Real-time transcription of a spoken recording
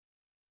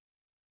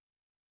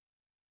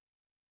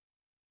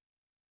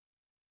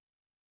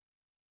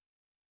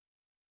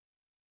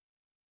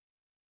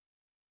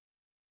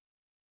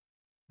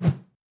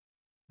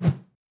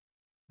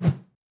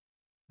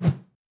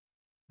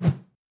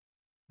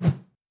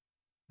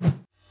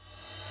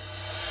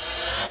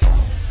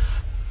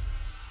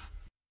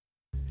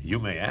You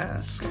may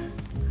ask,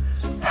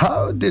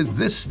 how did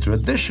this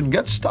tradition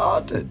get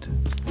started?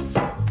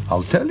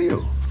 I'll tell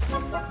you.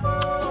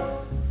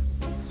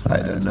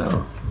 I don't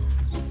know.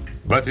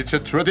 But it's a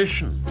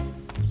tradition.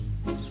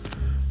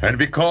 And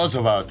because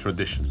of our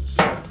traditions,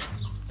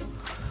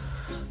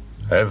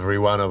 every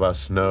one of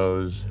us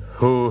knows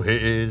who he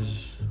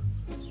is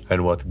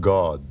and what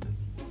God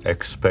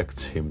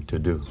expects him to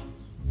do.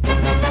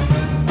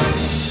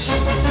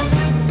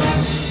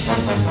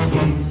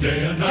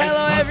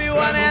 Hello,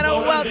 everyone, and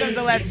welcome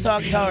to Let's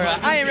Talk Torah.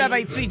 I am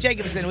Rabbi Tzvi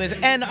Jacobson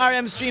with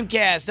NRM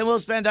Streamcast, and we'll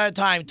spend our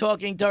time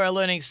talking Torah,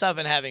 learning stuff,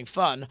 and having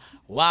fun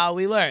while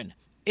we learn.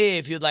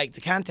 If you'd like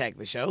to contact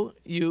the show,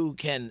 you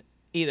can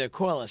either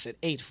call us at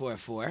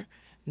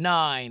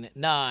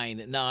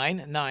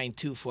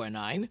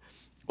 844-999-9249,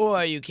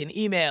 or you can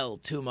email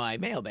to my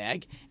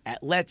mailbag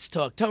at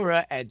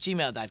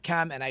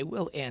letstalktorah@gmail.com, and I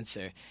will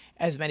answer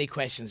as many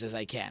questions as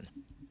I can.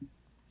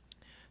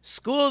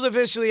 School's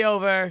officially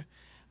over.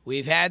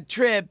 We've had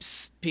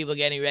trips, people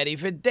getting ready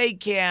for day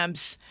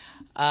camps.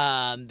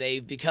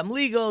 They've become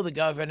legal. The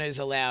governor's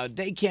allowed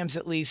day camps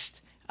at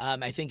least.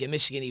 I think in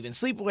Michigan, even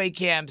sleepaway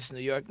camps. New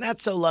York,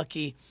 not so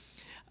lucky.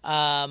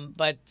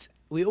 But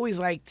we always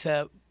like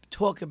to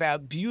talk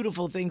about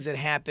beautiful things that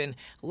happen.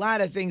 A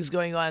lot of things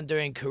going on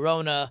during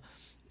Corona.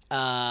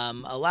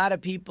 A lot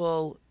of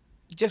people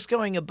just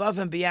going above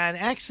and beyond,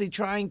 actually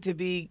trying to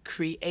be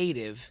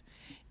creative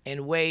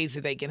in ways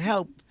that they can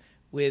help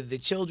with the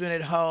children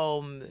at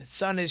home. The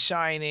sun is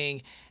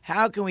shining.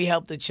 How can we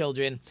help the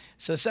children?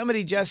 So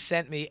somebody just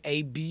sent me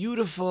a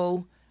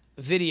beautiful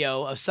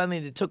video of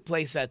something that took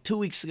place about 2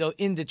 weeks ago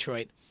in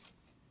Detroit.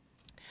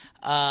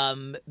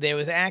 There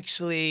was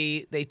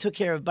actually, they took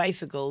care of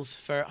bicycles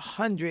for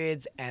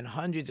hundreds and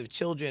hundreds of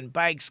children,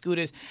 bikes,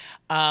 scooters.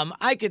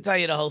 I could tell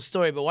you the whole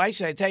story, but why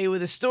should I tell you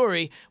with a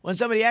story when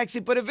somebody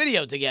actually put a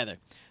video together?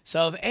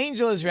 So if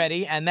Angel is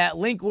ready and that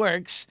link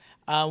works,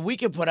 we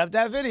can put up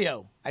that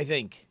video, I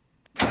think.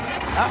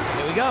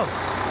 Here we go.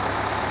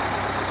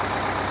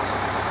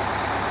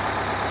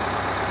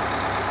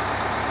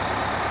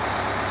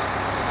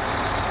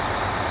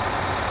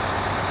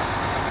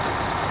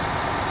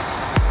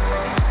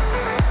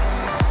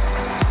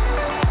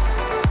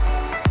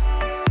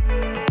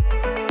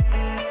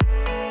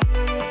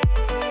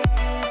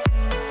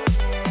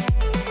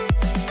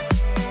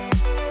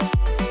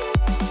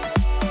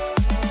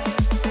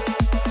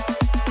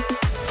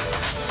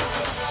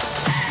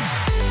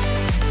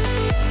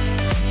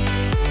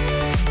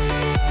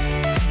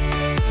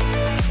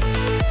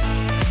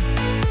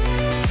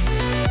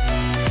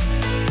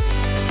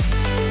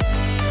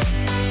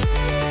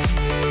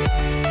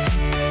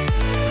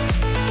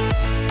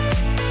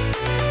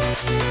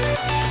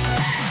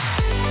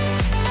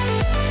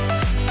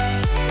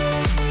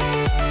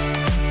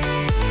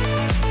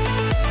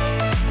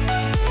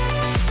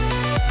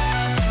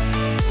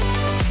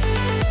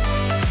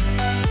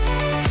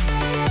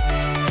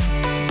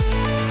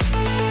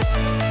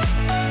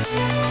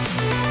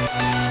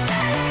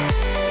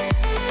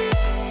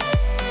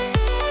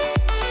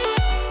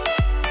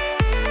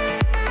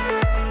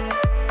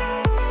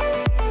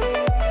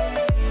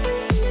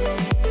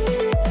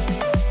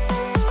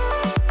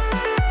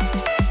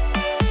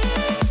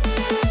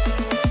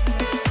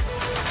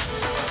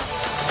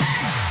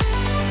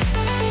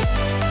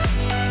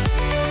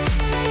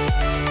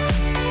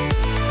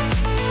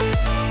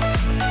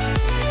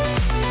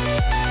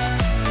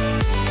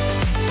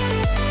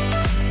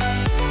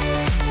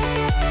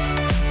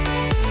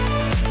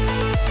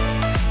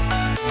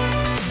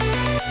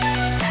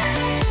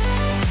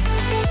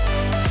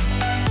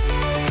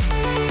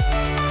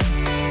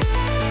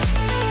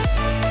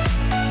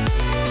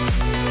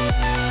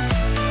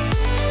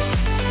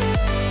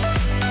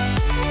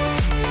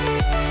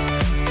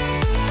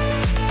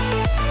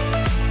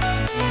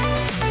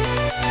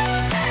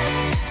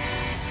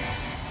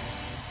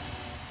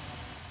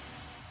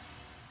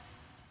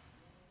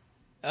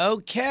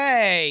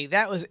 Okay,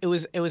 it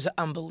was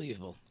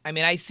unbelievable. I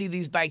mean, I see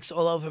these bikes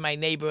all over my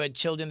neighborhood,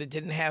 children that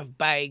didn't have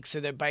bikes,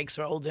 or their bikes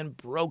were old and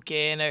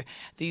broken, or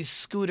these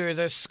scooters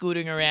are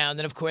scooting around.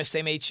 And of course,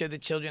 they made sure the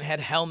children had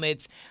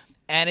helmets.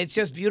 And it's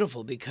just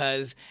beautiful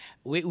because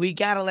we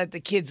got to let the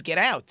kids get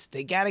out.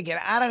 They got to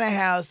get out of the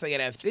house. They got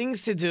to have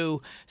things to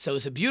do. So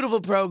it's a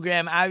beautiful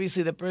program.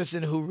 Obviously, the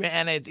person who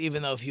ran it,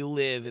 even though if you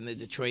live in the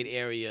Detroit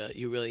area,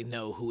 you really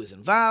know who was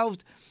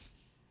involved.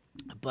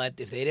 But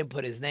if they didn't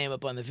put his name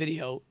up on the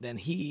video, then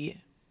he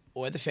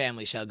or the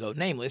family shall go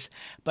nameless.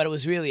 But it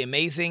was really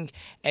amazing.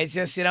 It's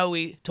just,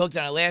 we talked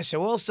on our last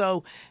show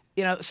also,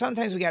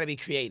 sometimes we got to be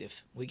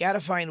creative. We got to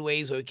find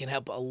ways where we can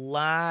help a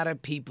lot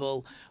of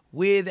people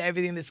with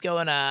everything that's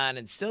going on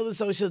and still the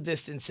social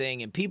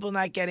distancing and people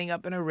not getting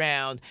up and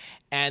around.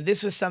 And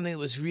this was something that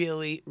was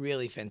really,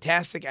 really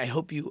fantastic. I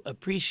hope you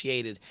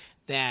appreciated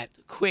that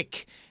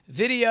quick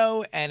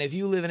video. And if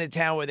you live in a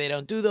town where they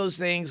don't do those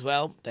things,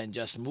 well, then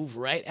just move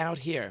right out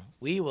here.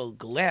 We will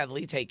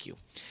gladly take you.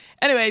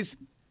 Anyways,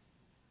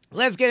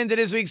 let's get into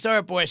this week's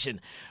Torah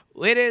portion.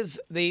 It is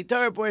the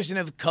Torah portion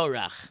of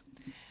Korach.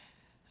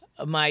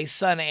 my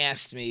son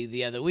asked me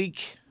the other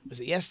week, was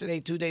it yesterday,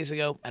 2 days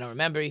ago? I don't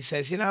remember. He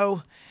says,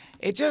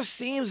 it just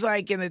seems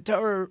like in the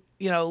Torah,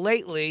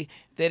 lately,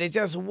 that it's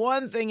just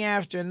one thing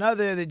after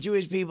another. The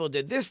Jewish people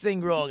did this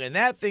thing wrong and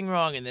that thing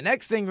wrong and the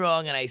next thing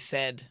wrong. And I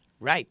said,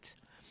 right.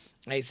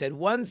 I said,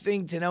 one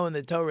thing to know in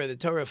the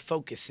Torah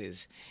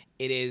focuses.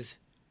 It is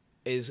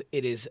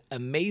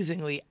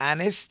amazingly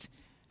honest,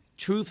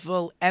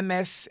 truthful.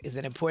 Emes is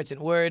an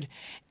important word.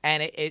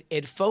 And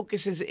it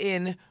focuses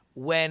in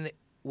whether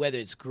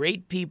it's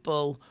great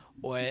people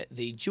or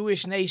the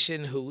Jewish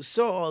nation who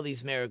saw all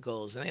these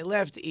miracles and they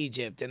left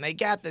Egypt and they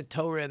got the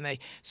Torah and they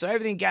saw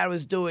everything God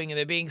was doing and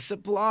they're being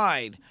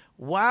supplied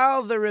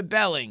while they're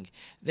rebelling.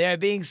 They're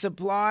being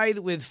supplied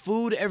with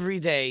food every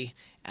day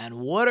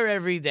and water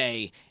every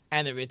day,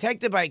 and they're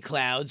protected by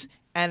clouds,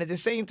 and at the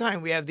same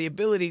time we have the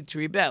ability to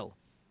rebel,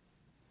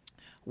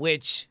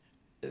 which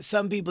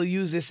some people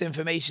use this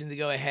information to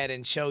go ahead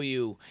and show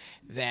you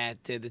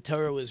that the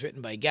Torah was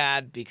written by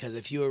God, because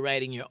if you were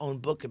writing your own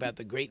book about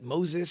the great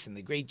Moses and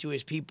the great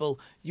Jewish people,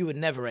 you would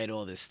never write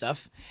all this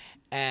stuff.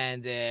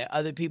 And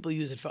other people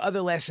use it for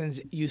other lessons.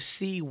 You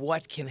see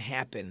what can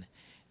happen,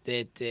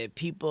 that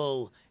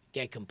people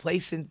get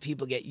complacent,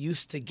 people get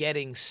used to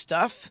getting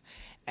stuff,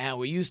 and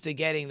we're used to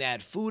getting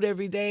that food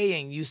every day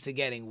and used to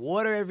getting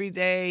water every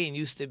day and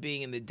used to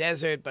being in the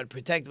desert but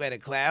protected by the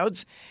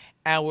clouds.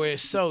 And we're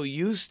so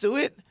used to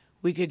it,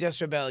 we could just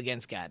rebel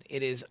against God.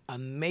 It is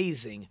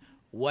amazing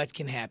what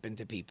can happen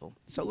to people.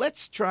 So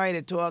let's try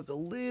to talk a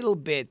little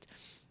bit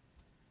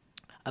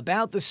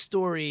about the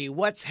story,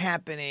 what's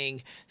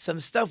happening, some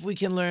stuff we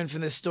can learn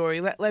from the story.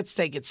 Let's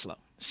take it slow.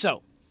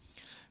 So,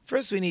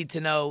 first we need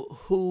to know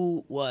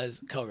who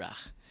was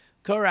Korach.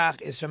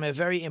 Korach is from a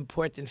very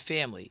important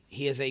family.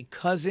 He is a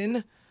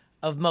cousin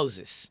of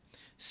Moses.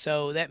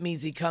 So that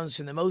means he comes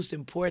from the most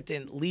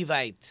important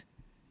Levite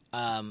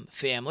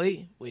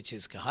family, which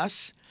is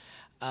Kahas.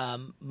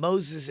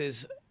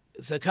 Kahas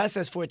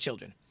has 4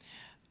 children.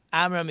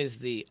 Amram is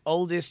the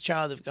oldest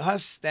child of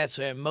Kahas. That's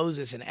where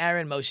Moses and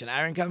Moshe and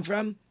Aaron come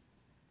from.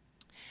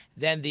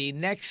 Then the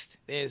next,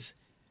 there's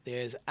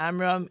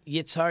Amram,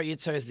 Yitzhar.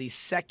 Yitzhar is the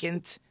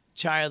second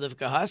child of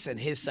Kahas, and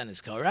his son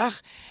is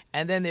Korach.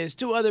 And then there's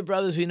 2 other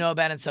brothers we know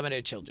about and some of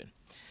their children.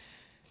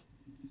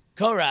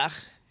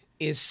 Korach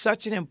is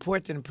such an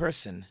important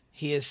person.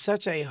 He is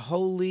such a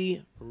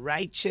holy,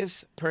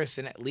 righteous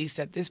person, at least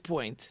at this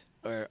point,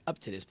 or up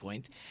to this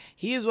point.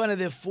 He is one of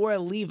the 4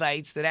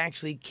 Levites that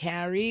actually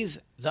carries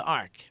the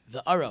ark,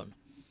 the Aron.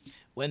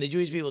 When the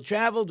Jewish people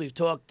traveled, we've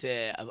talked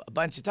a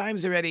bunch of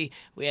times already,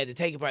 we had to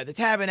take apart the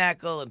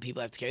tabernacle, and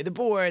people have to carry the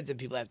boards, and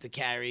people have to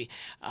carry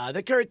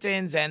the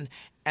curtains, and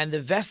the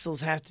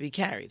vessels have to be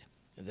carried.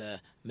 The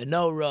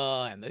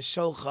menorah, and the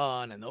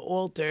shulchan, and the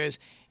altars,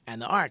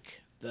 and the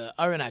ark, the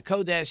Aron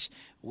HaKodesh,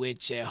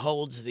 which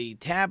holds the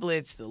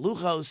tablets, the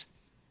luchos.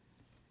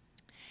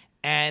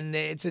 And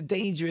it's a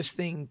dangerous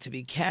thing to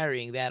be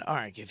carrying that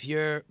ark. If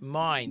your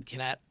mind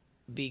cannot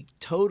be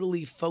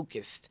totally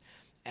focused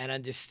and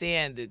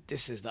understand that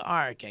this is the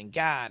ark and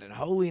God and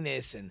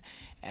holiness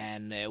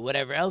and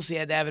whatever else you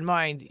had to have in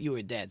mind, you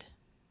were dead.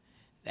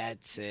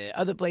 That's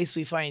other place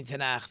we find in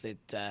Tanakh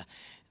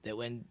that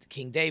when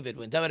David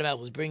HaMelech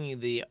was bringing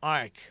the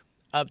ark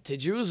up to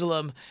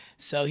Jerusalem,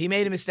 so he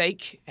made a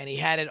mistake and he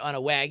had it on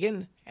a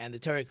wagon, and the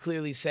Torah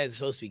clearly says it's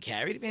supposed to be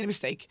carried. He made a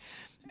mistake,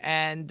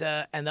 and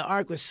the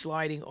ark was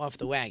sliding off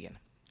the wagon.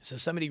 So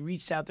somebody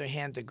reached out their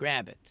hand to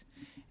grab it,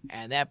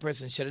 and that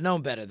person should have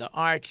known better. The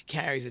ark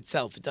carries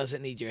itself; it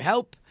doesn't need your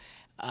help.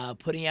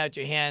 Putting out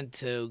your hand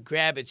to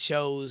grab it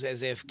shows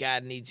as if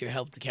God needs your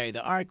help to carry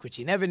the ark, which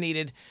he never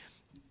needed.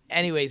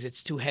 Anyways,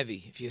 it's too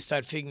heavy. If you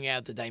start figuring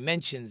out the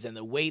dimensions and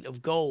the weight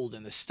of gold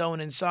and the stone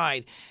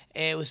inside,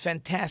 it was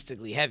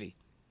fantastically heavy.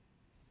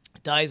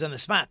 Dies on the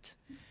spot.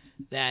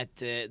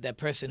 That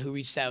person who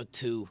reached out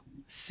to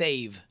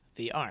save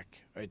the ark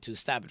or to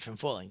stop it from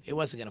falling. It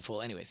wasn't going to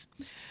fall anyways.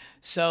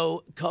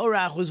 So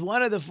Korach was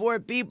one of the 4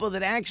 people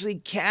that actually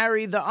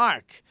carried the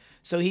ark.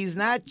 So he's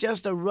not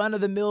just a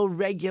run-of-the-mill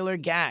regular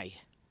guy.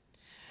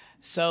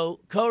 So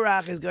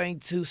Korach is going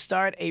to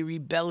start a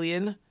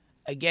rebellion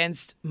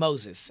against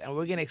Moses. And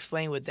we're going to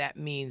explain what that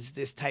means,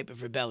 this type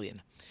of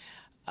rebellion.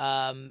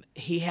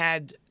 He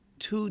had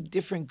 2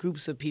 different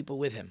groups of people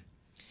with him.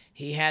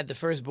 He had the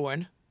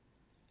firstborn,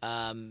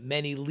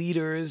 many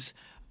leaders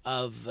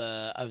of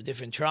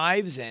different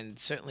tribes, and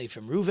certainly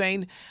from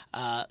Ruvain.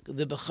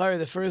 The Bechar,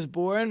 the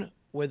firstborn,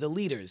 were the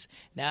leaders.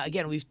 Now,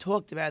 again, we've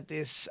talked about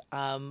this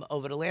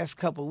over the last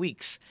couple of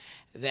weeks,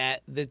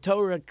 that the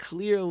Torah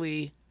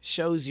clearly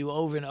shows you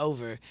over and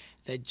over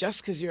that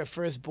just because you're a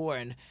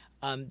firstborn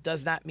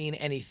does not mean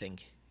anything.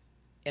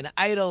 In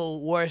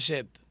idol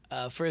worship,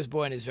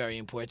 firstborn is very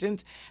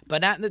important,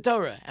 but not in the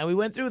Torah. And we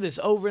went through this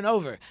over and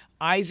over.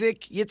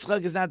 Isaac,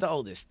 Yitzchak is not the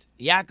oldest.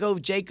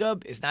 Yaakov,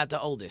 Jacob is not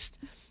the oldest.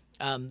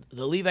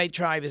 The Levite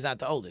tribe is not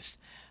the oldest.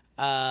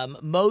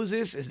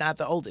 Moses is not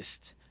the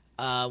oldest.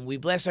 We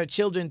bless our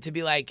children to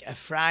be like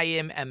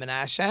Ephraim and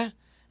Manasseh.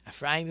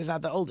 Ephraim is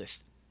not the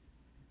oldest.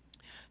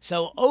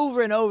 So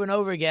over and over and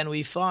over again,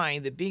 we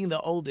find that being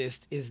the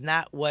oldest is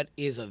not what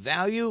is of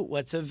value.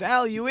 What's of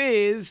value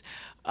is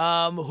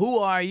who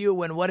are you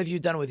and what have you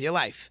done with your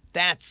life?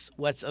 That's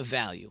what's of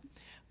value.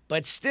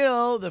 But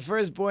still, the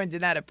firstborn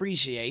did not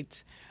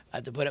appreciate,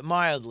 to put it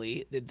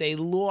mildly, that they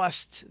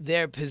lost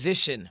their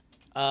position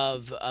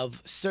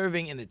of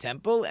serving in the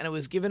temple, and it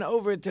was given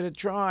over to the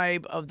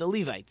tribe of the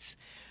Levites.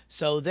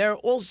 So they're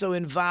also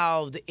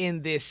involved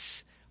in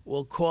this,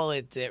 we'll call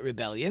it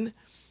rebellion.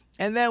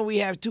 And then we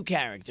have two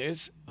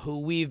characters who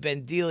we've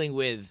been dealing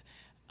with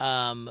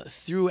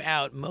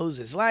throughout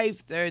Moses'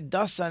 life. They're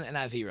Dasan and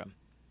Aviram.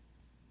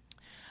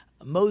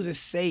 Moses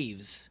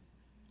saves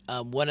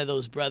one of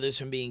those brothers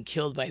from being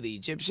killed by the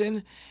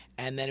Egyptian,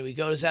 and then he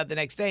goes out the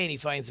next day and he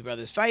finds the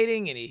brothers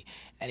fighting,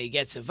 and he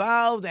gets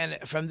involved. And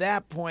from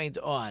that point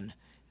on,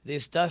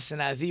 this Dasan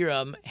and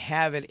Aviram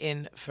have it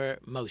in for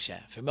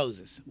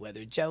Moses,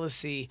 whether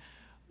jealousy.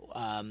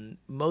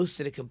 Most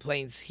of the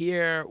complaints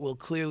here will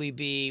clearly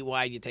be,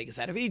 why did you take us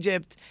out of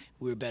Egypt?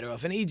 We were better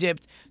off in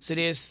Egypt. So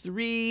there's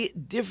three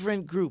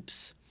different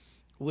groups,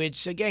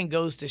 which again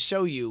goes to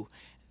show you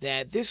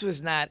that this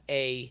was not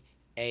a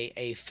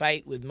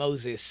fight with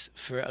Moses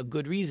for a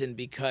good reason,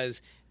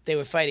 because they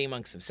were fighting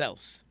amongst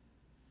themselves.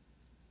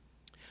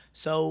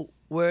 So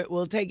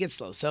we'll take it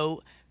slow.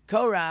 So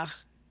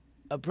Korach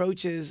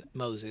approaches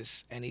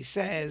Moses and he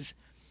says,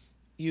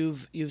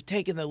 "You've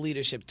taken the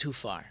leadership too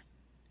far.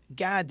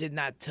 God did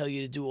not tell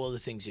you to do all the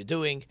things you're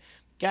doing.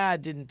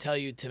 God didn't tell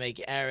you to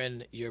make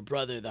Aaron, your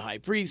brother, the high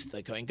priest,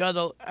 the Kohen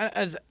Gadol."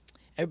 As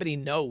everybody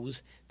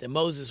knows that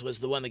Moses was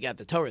the one that got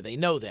the Torah. They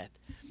know that.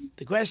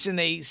 The question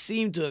they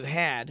seem to have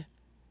had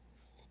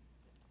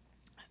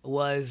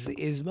was,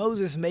 is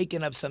Moses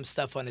making up some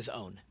stuff on his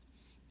own?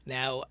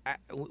 Now,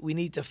 we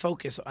need to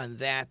focus on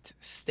that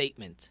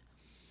statement.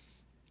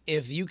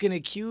 If you can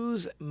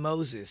accuse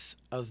Moses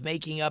of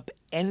making up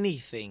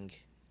anything,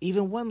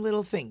 even one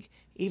little thing,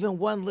 even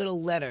one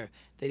little letter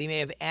that he may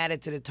have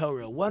added to the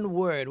Torah, one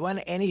word, one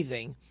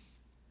anything.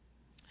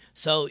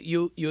 So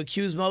you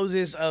accuse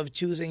Moses of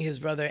choosing his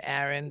brother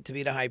Aaron to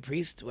be the high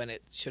priest when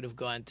it should have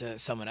gone to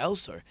someone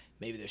else, or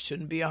maybe there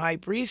shouldn't be a high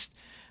priest.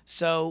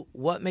 So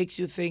what makes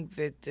you think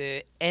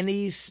that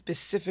any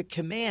specific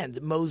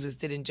command Moses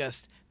didn't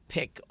just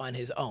pick on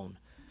his own?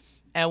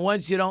 And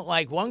once you don't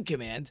like one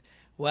command,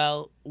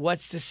 well,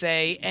 what's to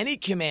say any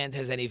command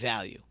has any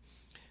value?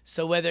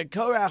 So whether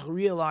Korach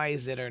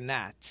realized it or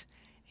not,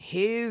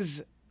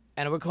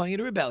 and we're calling it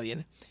a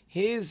rebellion,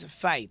 his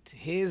fight,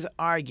 his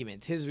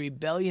argument, his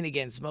rebellion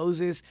against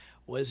Moses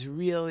was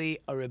really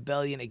a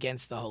rebellion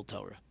against the whole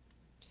Torah.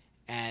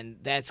 And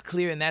that's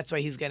clear, and that's why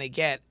he's going to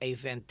get a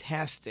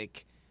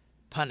fantastic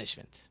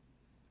punishment.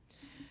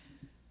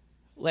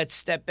 Let's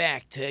step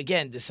back to,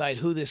 again, decide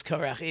who this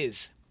Korach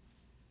is.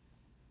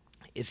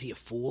 Is he a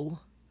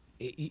fool?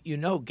 You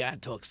know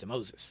God talks to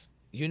Moses.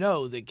 You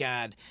know that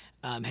God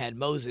had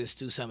Moses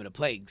do some of the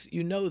plagues.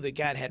 You know that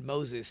God had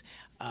Moses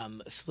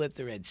split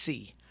the Red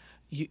Sea.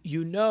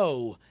 You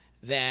know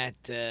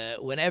that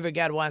whenever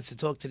God wants to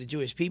talk to the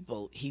Jewish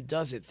people, he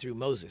does it through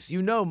Moses.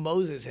 You know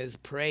Moses has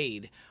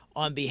prayed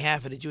on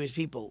behalf of the Jewish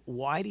people.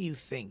 Why do you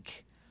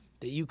think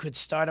that you could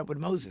start up with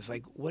Moses?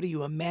 Like, what are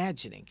you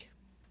imagining?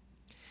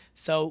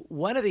 So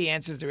one of the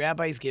answers the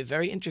rabbis give,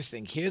 very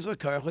interesting. Here's what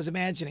Korach was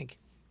imagining.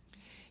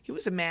 He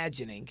was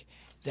imagining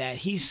that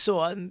he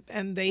saw,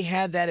 and they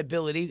had that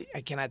ability,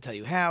 I cannot tell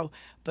you how,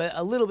 but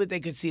a little bit they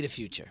could see the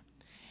future.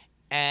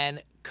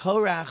 And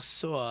Korach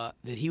saw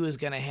that he was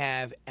going to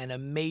have an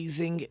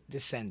amazing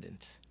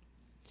descendant.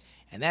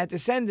 And that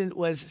descendant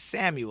was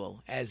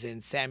Samuel, as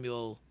in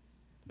Samuel,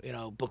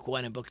 book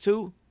 1 and book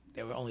 2.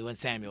 There were only one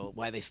Samuel.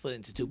 Why they split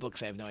into two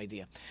books, I have no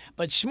idea.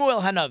 But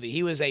Shmuel Hanavi,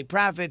 he was a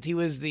prophet. He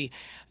was the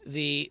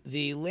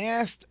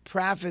last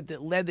prophet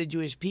that led the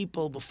Jewish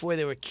people before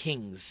they were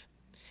kings.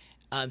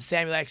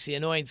 Samuel actually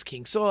anoints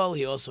King Saul.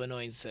 He also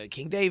anoints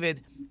King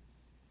David.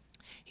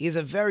 He is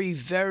a very,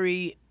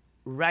 very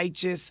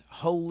righteous,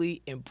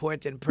 holy,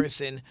 important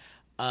person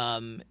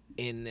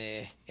in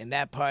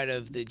that part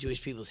of the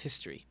Jewish people's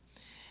history.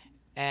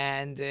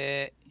 And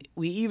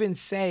we even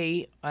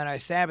say on our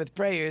Sabbath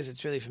prayers,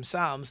 it's really from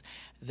Psalms,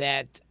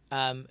 that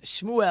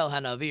Shmuel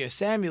Hanavi, or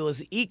Samuel,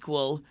 is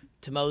equal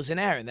to Moses and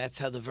Aaron. That's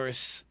how the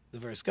verse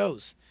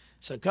goes.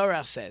 So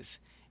Korach says,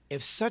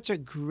 if such a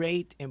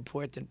great,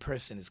 important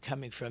person is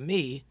coming from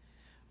me,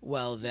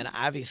 well, then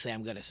obviously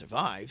I'm going to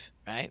survive,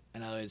 right?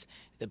 In other words,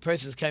 the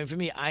person's coming from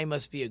me, I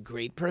must be a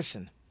great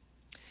person.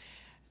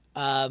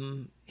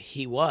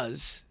 He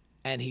was,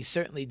 and he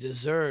certainly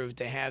deserved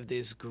to have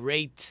this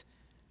great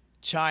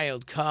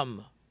child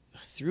come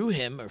through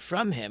him or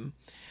from him.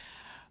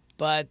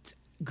 But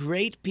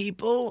great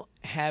people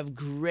have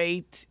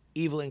great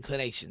evil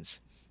inclinations,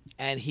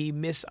 and he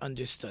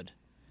misunderstood,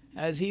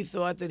 as he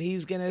thought that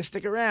he's going to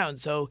stick around.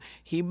 So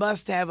he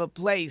must have a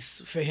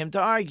place for him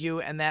to argue,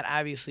 and that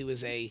obviously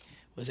was a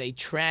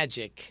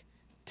tragic,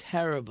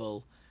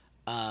 terrible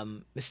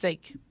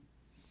mistake.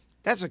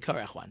 That's what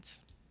Korach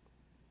wants.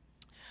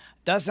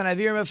 Dasan and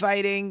Aviram are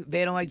fighting.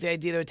 They don't like the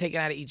idea they were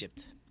taken out of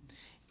Egypt.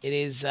 it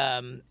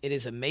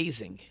is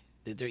amazing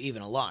that they're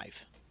even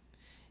alive.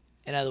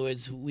 In other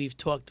words, we've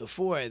talked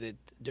before that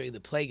during the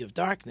plague of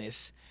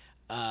darkness,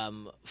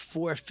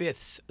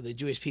 4/5 of the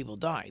Jewish people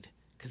died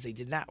because they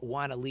did not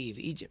want to leave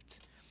Egypt.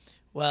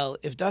 Well,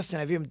 if Dustin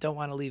and Aviram don't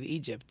want to leave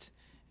Egypt,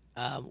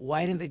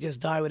 why didn't they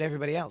just die with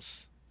everybody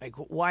else? Like,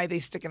 why are they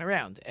sticking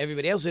around?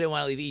 Everybody else who didn't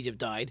want to leave Egypt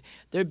died.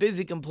 They're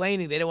busy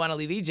complaining they don't want to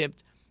leave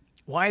Egypt.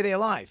 Why are they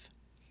alive?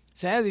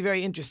 So that is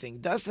very interesting.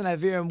 Dustin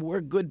and Aviram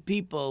were good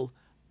people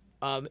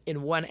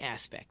in one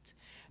aspect.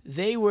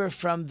 They were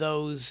from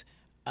those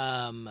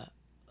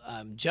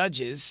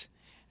judges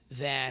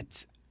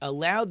that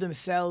allowed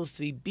themselves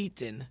to be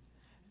beaten.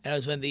 That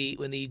was when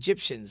the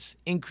Egyptians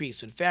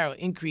increased, when Pharaoh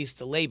increased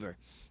the labor.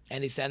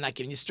 And he said, I'm not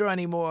giving you straw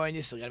anymore, and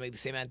you still got to make the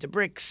same amount of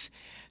bricks.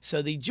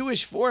 So the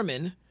Jewish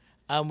foremen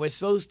were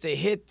supposed to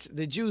hit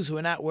the Jews who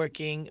were not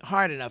working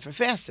hard enough or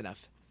fast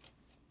enough.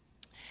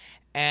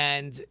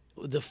 And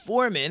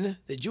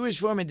the Jewish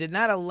foremen did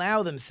not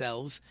allow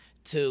themselves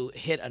to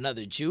hit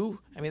another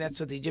Jew. I mean, that's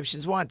what the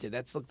Egyptians wanted.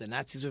 Look, the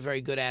Nazis were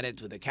very good at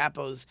it with the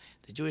capos,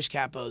 the Jewish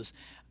capos.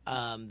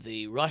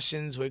 The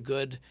Russians were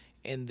good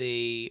in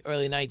the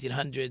early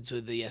 1900s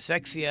with the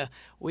asphyxia,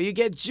 where you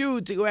get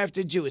Jew to go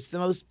after Jew. It's the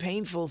most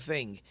painful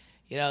thing.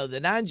 You know, the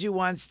non-Jew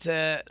wants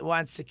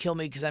to kill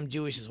me because I'm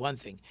Jewish is one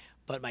thing,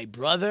 but my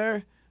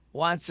brother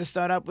wants to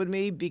start up with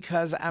me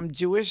because I'm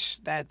Jewish.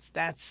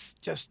 That's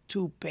just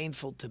too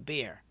painful to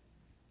bear.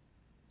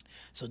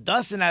 So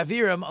Dustin and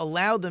Aviram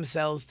allowed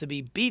themselves to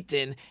be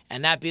beaten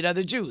and not beat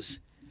other Jews.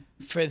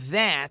 For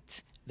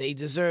that, they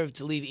deserve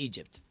to leave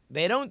Egypt.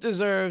 They don't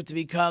deserve to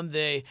become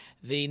the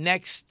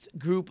next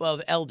group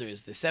of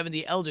elders. The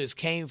 70 elders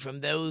came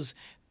from those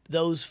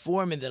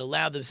foremen that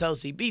allowed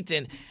themselves to be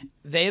beaten.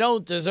 They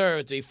don't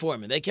deserve to be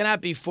foremen. They cannot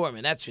be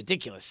foremen. That's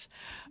ridiculous.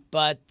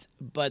 But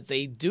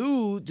they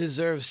do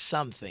deserve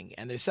something.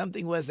 And their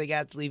something was they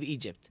got to leave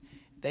Egypt.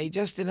 They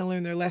just didn't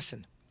learn their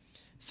lesson.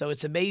 So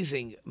it's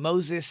amazing.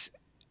 Moses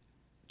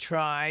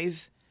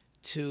tries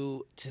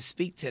to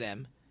speak to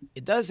them.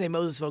 It does say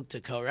Moses spoke to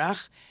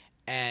Korach,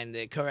 and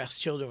Korach's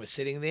children were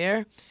sitting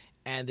there,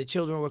 and the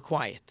children were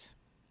quiet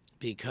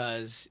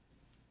because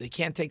they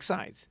can't take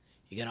sides.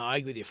 You're going to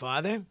argue with your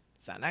father?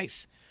 It's not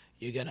nice.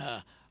 You're going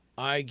to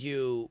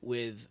argue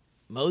with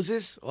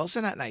Moses?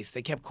 Also not nice.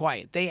 They kept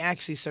quiet. They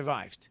actually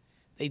survived.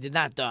 They did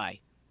not die.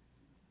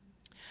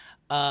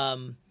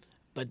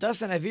 But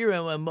Dustin and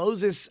Aviram, when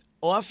Moses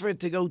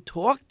offered to go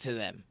talk to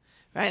them,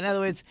 right? In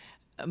other words,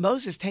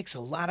 Moses takes a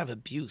lot of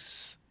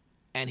abuse,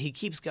 and he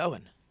keeps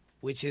going,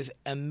 which is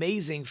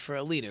amazing for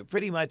a leader.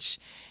 Pretty much,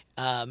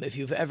 if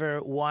you've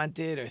ever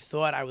wanted or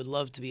thought, I would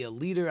love to be a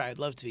leader, I'd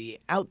love to be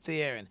out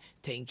there and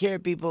taking care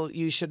of people,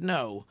 you should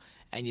know,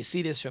 and you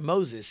see this from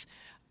Moses,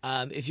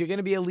 if you're going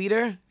to be a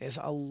leader, there's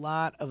a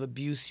lot of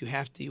abuse you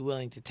have to be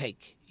willing to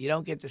take. You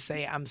don't get to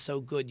say, I'm so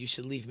good, you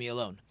should leave me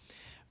alone.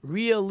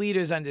 Real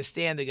leaders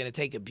understand they're going to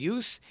take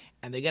abuse,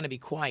 and they're going to be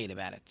quiet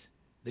about it.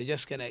 They're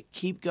just going to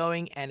keep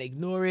going and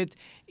ignore it,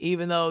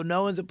 even though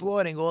no one's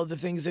applauding all the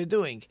things they're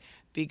doing,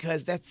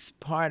 because that's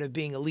part of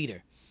being a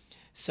leader.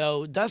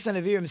 So Dustin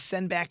and Aviram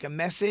send back a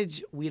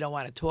message. We don't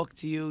want to talk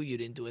to you. You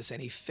didn't do us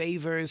any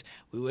favors.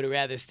 We would have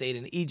rather stayed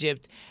in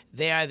Egypt.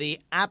 They are the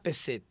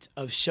opposite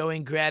of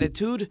showing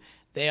gratitude.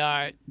 They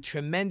are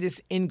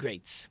tremendous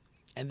ingrates.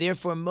 And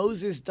therefore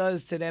Moses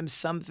does to them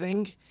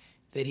something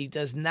that he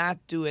does not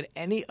do at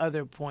any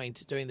other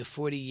point during the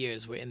 40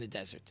 years we're in the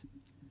desert.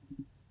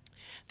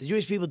 The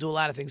Jewish people do a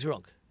lot of things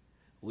wrong.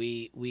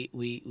 We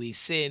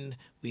sin,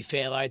 we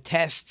fail our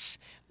tests,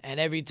 and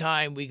every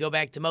time we go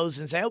back to Moses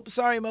and say, oh,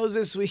 sorry,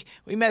 Moses, we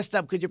messed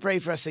up. Could you pray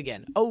for us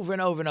again? Over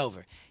and over and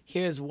over.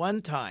 Here's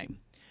one time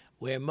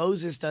where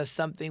Moses does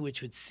something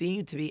which would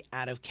seem to be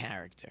out of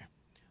character.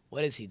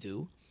 What does he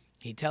do?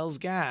 He tells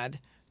God,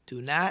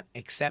 do not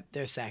accept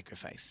their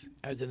sacrifice.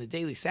 As in the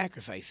daily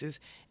sacrifices,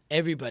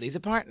 everybody's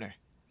a partner.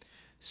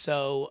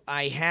 So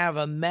I have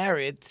a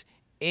merit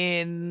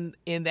in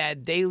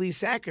that daily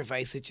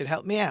sacrifice that should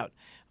help me out.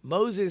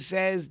 Moses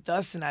says,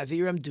 Dustin and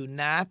Aviram, do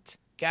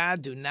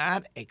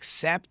not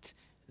accept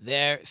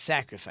their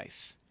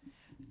sacrifice.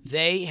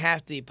 They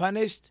have to be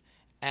punished,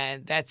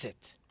 and that's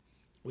it,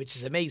 which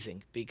is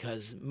amazing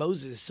because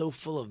Moses is so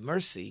full of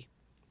mercy.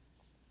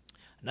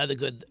 Another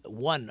good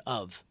one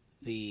of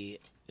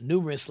the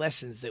numerous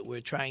lessons that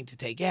we're trying to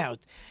take out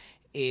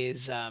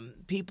is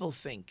people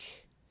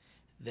think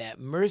that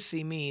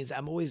mercy means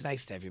I'm always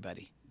nice to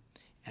everybody,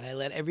 and I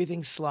let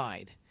everything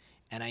slide,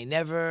 and I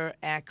never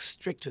act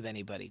strict with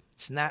anybody.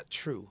 It's not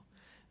true.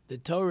 The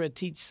Torah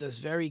teaches us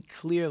very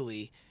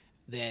clearly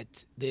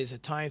that there's a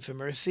time for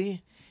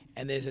mercy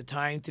and there's a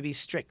time to be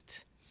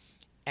strict.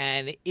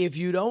 And if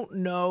you don't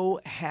know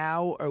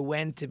how or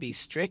when to be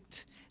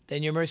strict,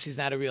 then your mercy is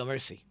not a real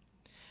mercy.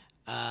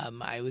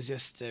 I was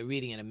just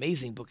reading an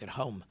amazing book at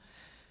home.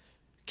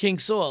 King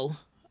Saul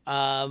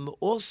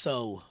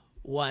also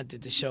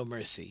wanted to show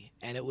mercy,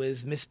 and it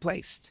was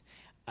misplaced.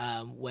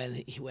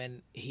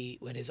 When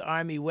his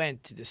army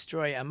went to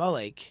destroy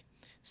Amalek,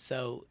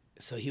 so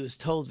he was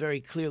told very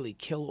clearly,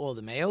 kill all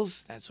the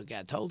males. That's what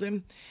God told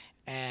him.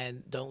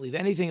 and don't leave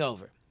anything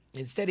over.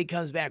 Instead, he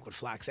comes back with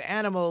flocks of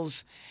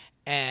animals,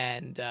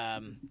 and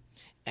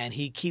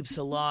he keeps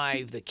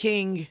alive the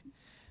king.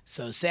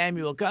 So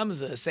Samuel comes,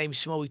 the same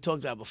Shmuel we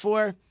talked about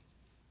before,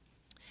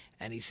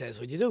 and he says,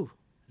 "What'd you do?"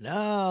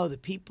 "No, the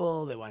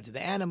people, they wanted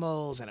the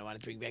animals, and I wanted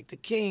to bring back the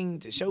king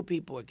to show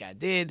people what God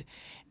did."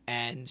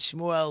 And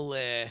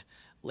Shmuel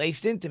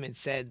laced into him and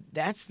said,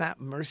 "That's not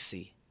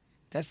mercy.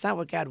 That's not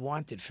what God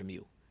wanted from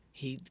you.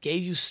 He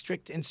gave you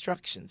strict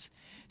instructions."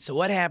 So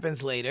what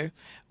happens later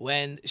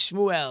when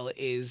Shmuel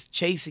is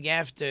chasing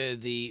after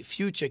the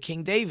future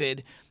King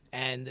David,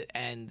 and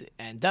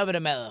David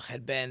HaMelech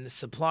had been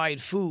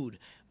supplied food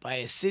by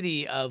a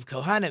city of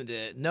Kohanim,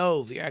 the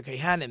Nov,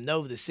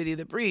 the city of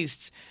the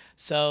priests.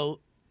 So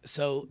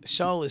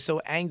Shaul is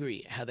so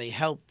angry how they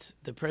helped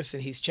the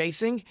person he's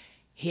chasing,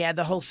 he had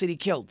the whole city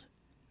killed.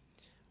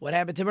 What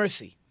happened to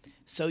mercy?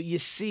 So you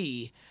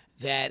see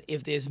that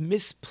if there's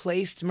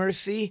misplaced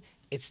mercy,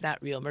 it's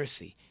not real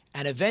mercy.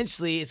 And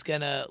eventually it's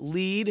going to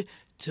lead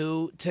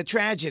to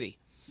tragedy.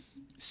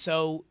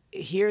 So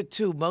here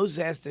too,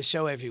 Moses has to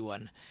show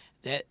everyone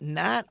that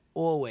not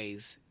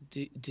always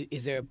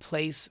is there a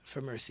place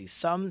for mercy.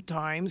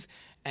 Sometimes,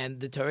 and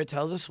the Torah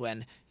tells us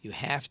when, you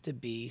have to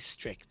be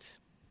strict.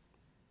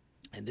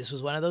 And this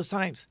was one of those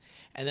times.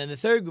 And then the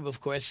third group, of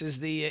course, is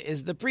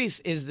the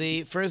priest, is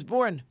the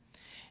firstborn.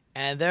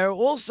 And they're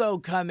also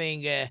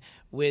coming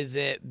with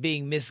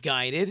being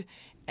misguided.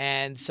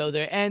 And so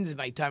their end,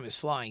 my time is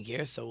flying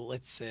here, so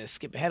let's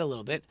skip ahead a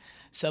little bit.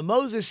 So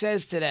Moses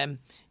says to them,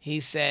 he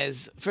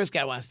says, first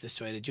God wants to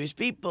destroy the Jewish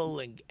people,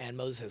 and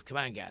Moses says, "Come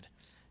on, God."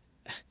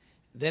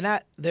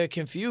 They're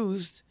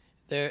confused.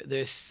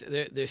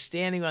 They're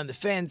standing on the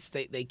fence.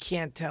 They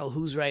can't tell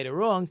who's right or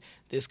wrong.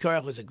 This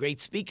Korach was a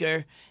great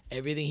speaker.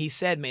 Everything he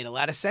said made a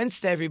lot of sense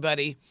to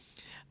everybody.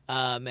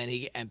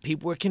 And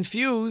people were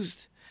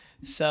confused.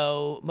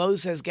 So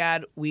Moses says,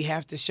 "God, we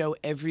have to show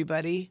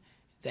everybody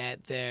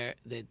that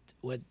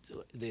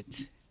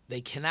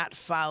they cannot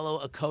follow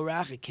a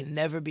Korach. It can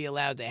never be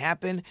allowed to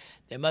happen.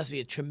 There must be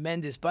a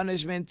tremendous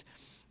punishment."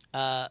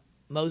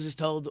 Moses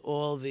told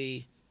all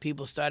the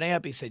people starting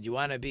up, he said, "You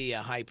want to be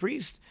a high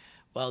priest?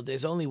 Well,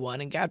 there's only one,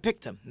 and God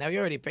picked him. Now, you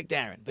already picked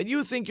Aaron, but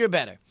you think you're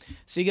better.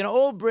 So you're going to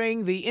all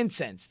bring the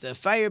incense, the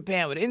fire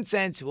pan with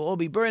incense. We'll all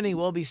be burning.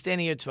 We'll all be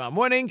standing here tomorrow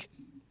morning,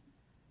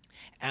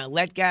 and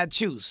let God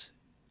choose."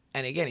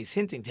 And again, he's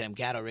hinting to them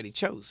God already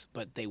chose,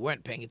 but they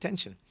weren't paying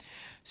attention.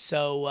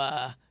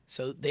 So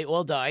they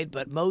all died,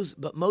 but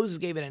Moses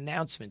gave an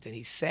announcement, and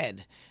he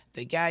said,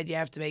 "The God, you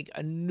have to make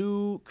a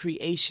new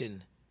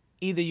creation.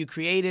 Either you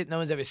create it, no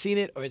one's ever seen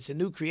it, or it's a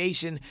new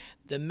creation.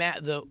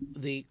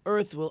 The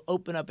earth will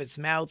open up its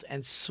mouth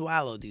and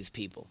swallow these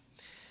people."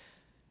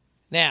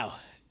 Now,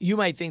 you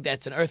might think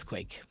that's an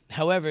earthquake.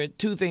 However,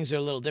 two things are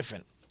a little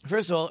different.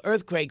 First of all,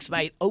 earthquakes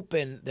might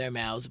open their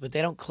mouths, but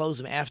they don't close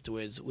them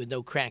afterwards with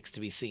no cracks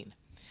to be seen.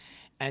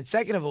 And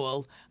second of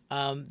all,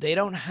 they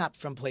don't hop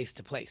from place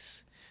to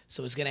place.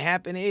 So what's going to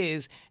happen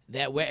is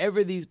that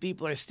wherever these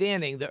people are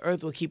standing, the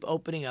earth will keep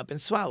opening up and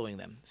swallowing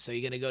them. So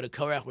you're going to go to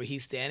Korach where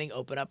he's standing,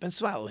 open up and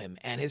swallow him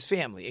and his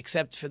family,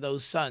 except for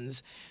those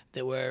sons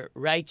that were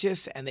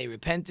righteous and they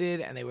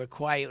repented and they were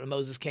quiet when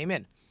Moses came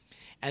in.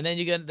 And then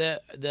you're going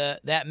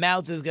that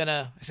mouth is going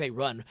to, I say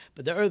run,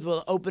 but the earth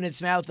will open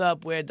its mouth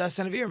up where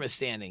Dathan and Abiram is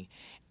standing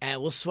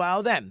and will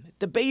swallow them.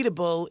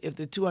 Debatable if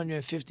the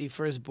 250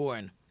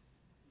 firstborn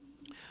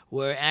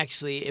were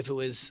actually, if it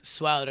was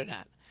swallowed or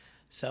not.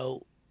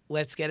 So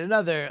let's get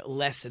another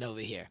lesson over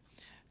here.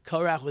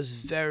 Korach was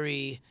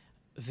very,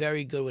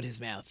 very good with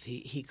his mouth.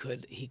 He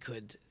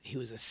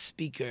was a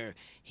speaker.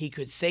 He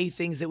could say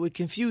things that would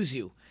confuse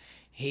you.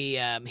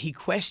 He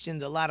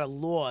questioned a lot of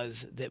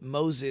laws that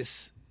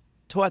Moses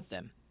taught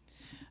them.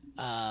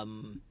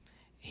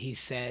 He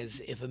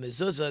says, if a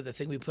mezuzah, the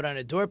thing we put on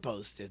a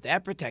doorpost, if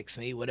that protects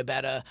me, what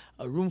about a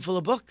room full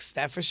of books?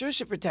 That for sure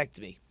should protect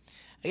me.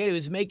 Again, he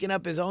was making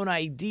up his own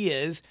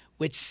ideas,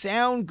 which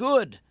sound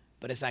good,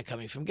 but it's not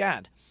coming from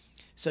God.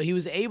 So he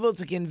was able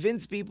to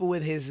convince people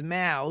with his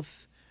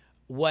mouth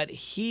what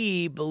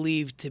he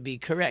believed to be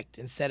correct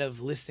instead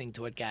of listening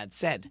to what God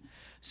said.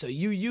 So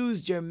you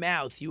used your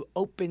mouth, you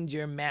opened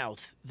your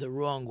mouth the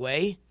wrong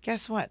way.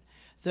 Guess what?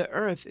 The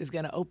earth is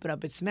going to open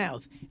up its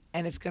mouth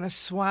and it's going to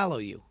swallow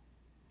you.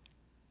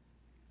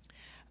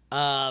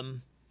 I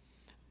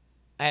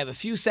have a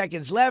few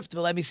seconds left,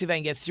 but let me see if I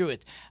can get through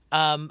it.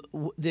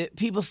 The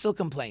people still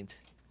complained.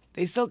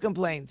 They still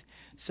complained.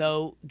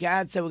 So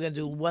God said, we're going to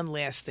do one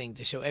last thing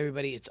to show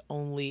everybody it's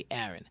only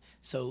Aaron.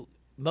 So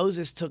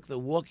Moses took the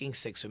walking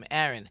sticks from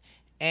Aaron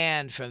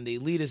and from the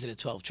leaders of the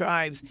 12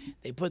 tribes.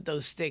 They put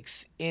those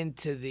sticks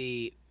into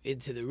the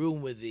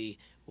room with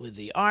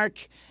the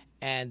ark.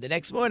 And the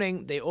next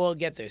morning, they all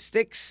get their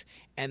sticks,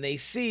 and they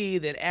see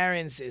that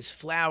Aaron's is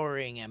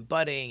flowering and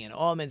budding and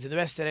almonds, and the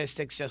rest of their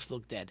sticks just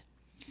look dead.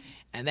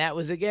 And that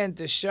was, again,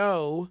 to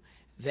show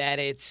that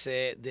it's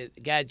that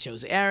God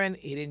chose Aaron.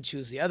 He didn't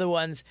choose the other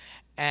ones.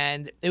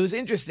 And it was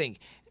interesting.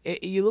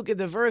 You look at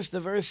the verse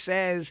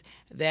says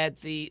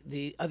that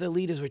the other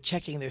leaders were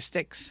checking their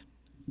sticks.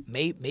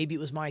 Maybe it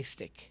was my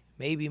stick.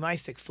 maybe my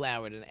stick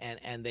flowered,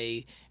 and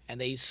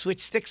they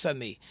switched sticks on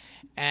me,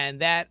 and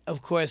that,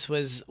 of course,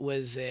 was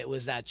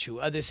not true.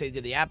 Others say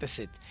did the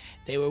opposite.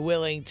 They were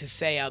willing to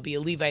say, "I'll be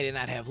a Levite and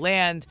not have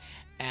land,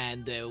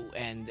 and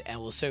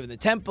will serve in the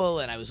temple,"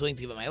 and I was willing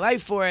to give up my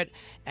life for it.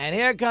 And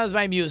here comes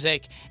my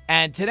music,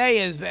 and today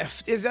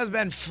it's just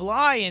been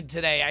flying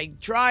today. I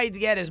tried to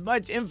get as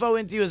much info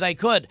into you as I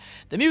could.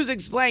 The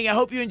music's playing. I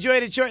hope you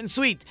enjoyed it, short and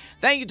sweet.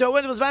 Thank you to our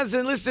wonderful sponsors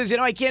and listeners. You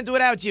know I can't do it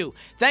without you.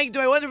 Thank you to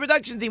our wonderful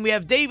production team. We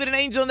have David and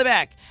Angel in the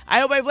back. I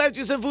hope I've left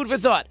you some food for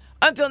thought.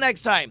 Until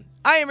next time,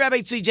 I am Rabbi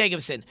Tzvi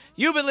Jacobson.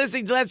 You've been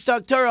listening to Let's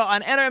Talk Torah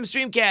on NRM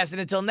Streamcast, and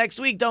until next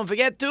week, don't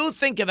forget to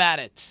think about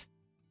it.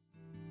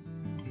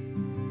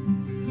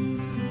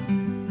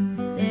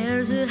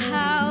 There's a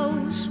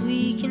house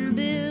we can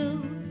build